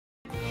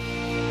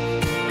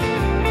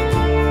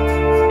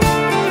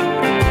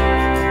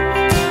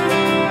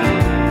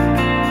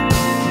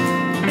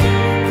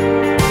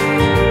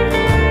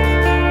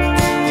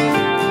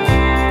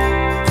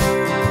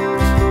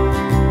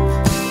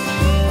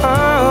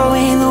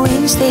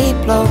winds they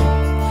blow,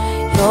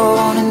 you're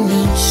gonna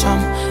need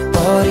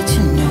somebody to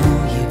know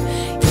you.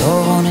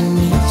 You're gonna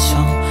need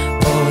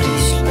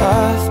somebody's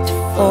love to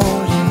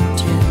fall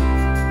into.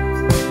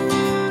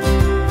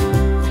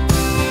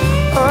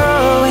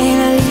 Oh, when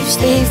the leaves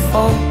they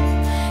fall,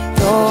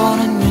 you're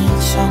gonna need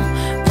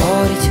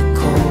somebody to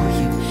call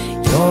you.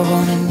 You're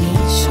gonna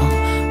need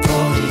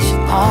somebody's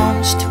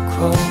arms to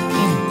crawl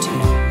into,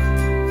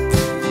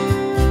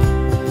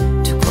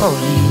 to crawl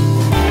into.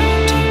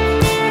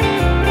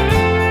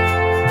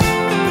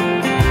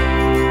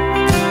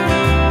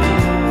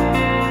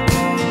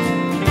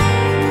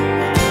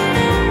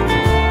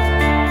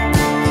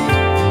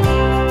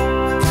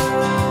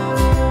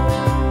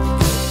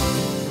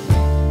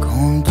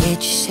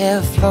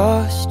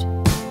 Lost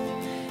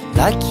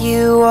like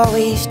you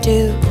always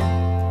do,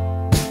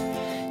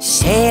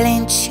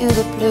 sailing to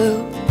the blue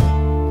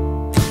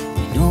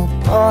with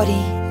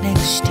nobody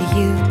next to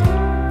you.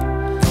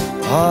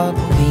 Oh,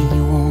 but when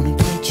you wanna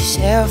get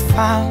yourself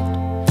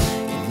found,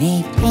 there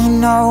may be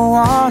no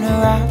one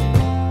around.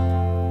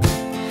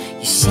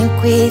 You sink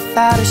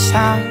without a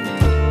sound,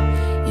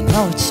 you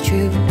know it's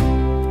true.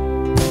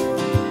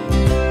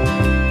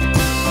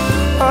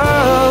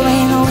 Oh,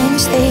 when the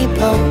winds they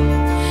blow,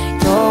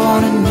 you're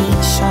gonna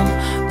need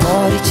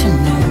somebody to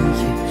know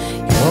you.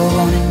 You're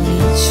gonna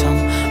need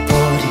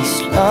somebody's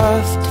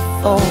love to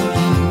fall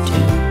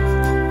into.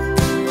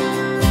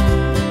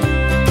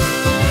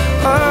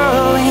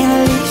 Oh, when the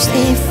leaves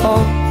they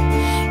fall,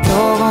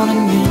 you're gonna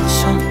need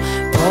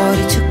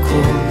somebody to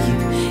call you.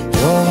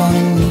 You're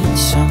gonna need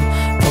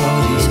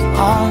somebody's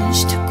arms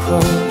to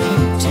crawl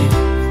into.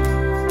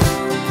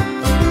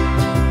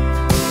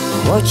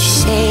 But what you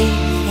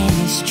saying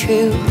is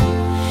true.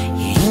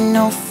 You ain't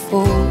no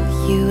fool,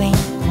 you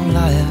ain't no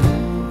liar.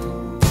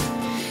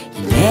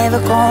 You're never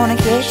gonna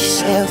get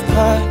yourself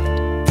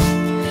plugged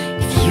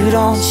if you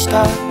don't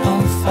start no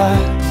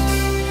fire.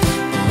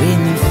 With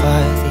no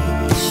fire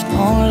there's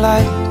no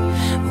light,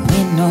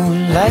 with no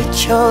light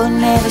you'll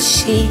never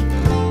see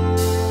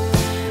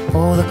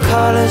all the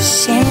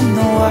colors in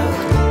the world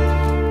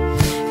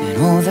and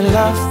all the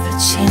love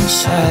that's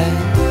inside.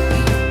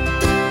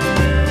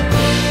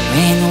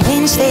 When the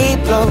winds they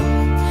blow,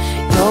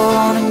 you're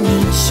gonna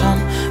need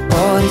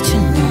somebody to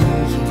know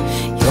you.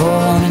 You're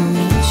gonna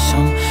need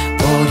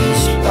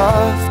somebody's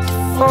love to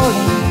fall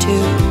into.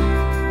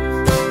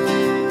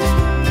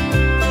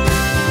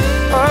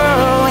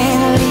 Oh, when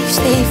the leaves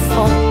they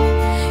fall,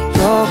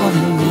 you're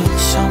gonna need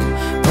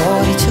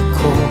somebody to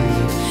call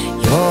you.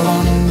 You're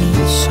gonna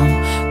need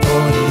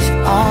somebody's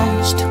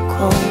arms to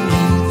crawl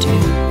into.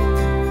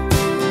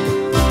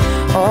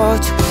 Oh,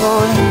 to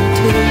crawl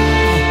into.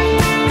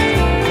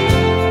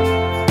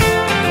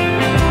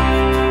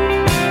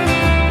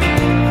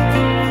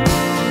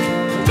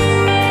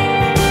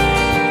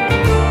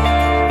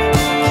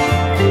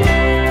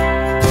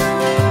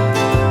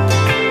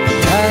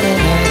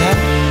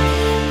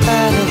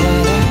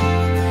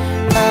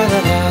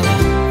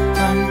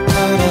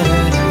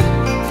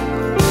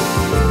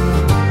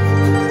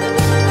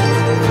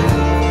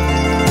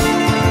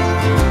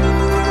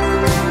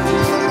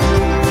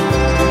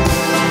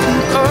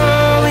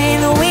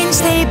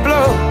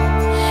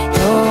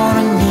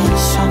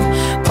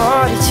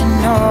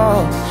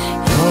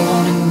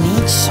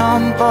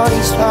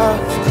 Somebody's love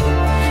to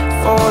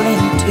fall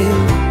into.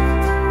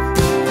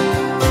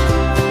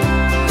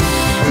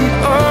 And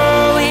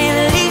oh, when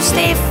the leaves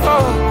they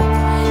fall,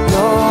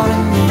 you're gonna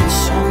need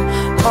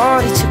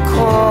somebody to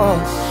call.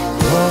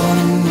 You're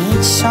gonna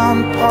need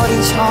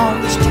somebody's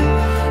arms to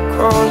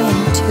crawl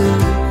into,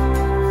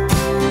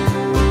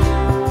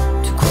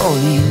 to crawl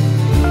into.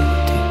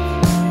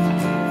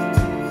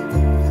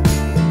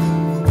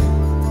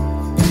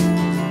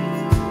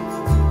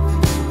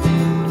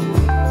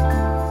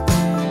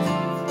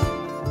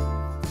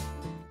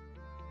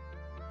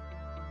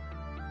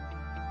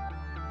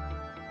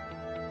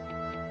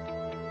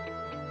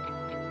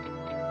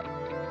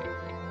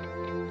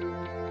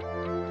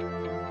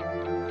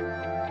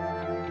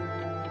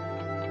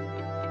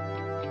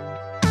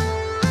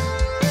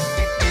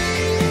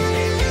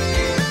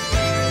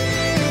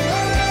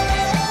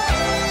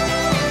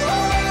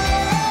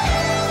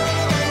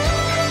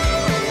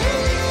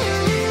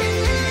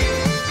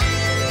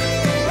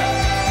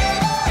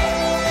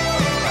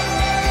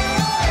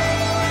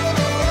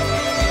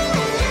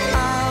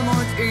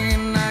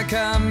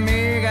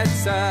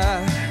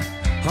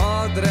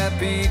 Hadd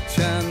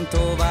repítsen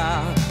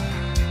tovább,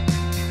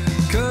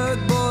 köd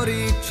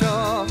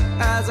borítsa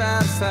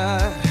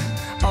ezerszer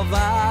a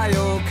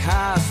vályok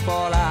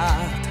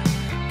házfalát.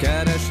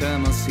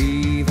 Keresem a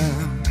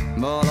szívem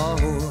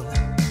valahol,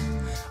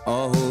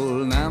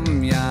 ahol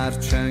nem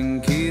járt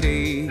senki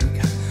rég,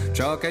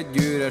 csak egy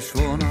üres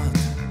vonat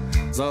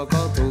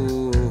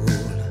zakatol,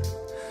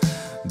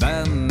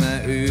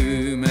 benne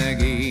ő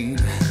meg én.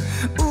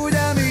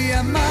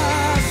 Ugyanilyen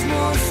más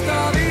most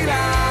a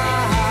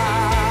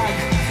világ,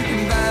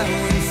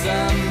 behuny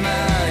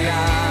szemmel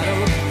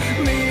járok,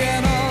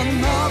 milyen a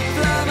nap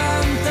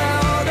lemente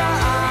oda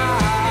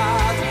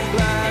át,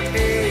 lehet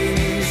én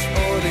is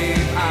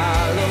odébb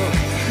állok.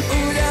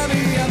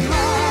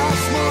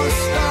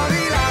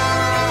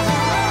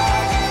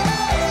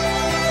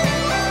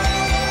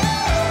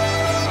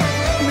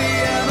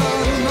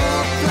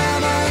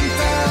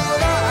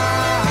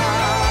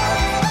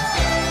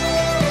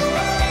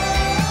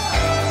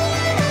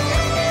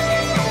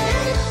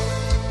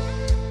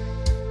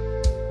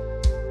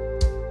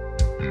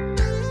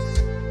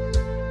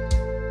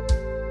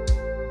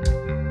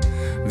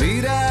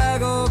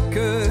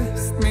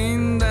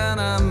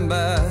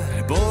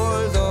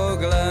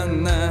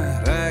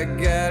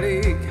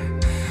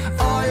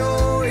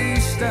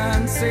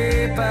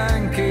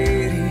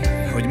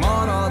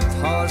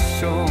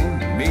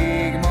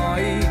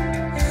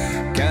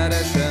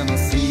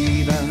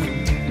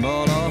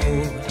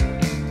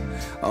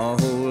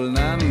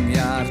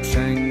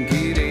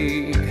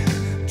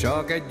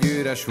 csak egy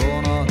üres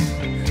vonat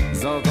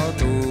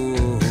zakató.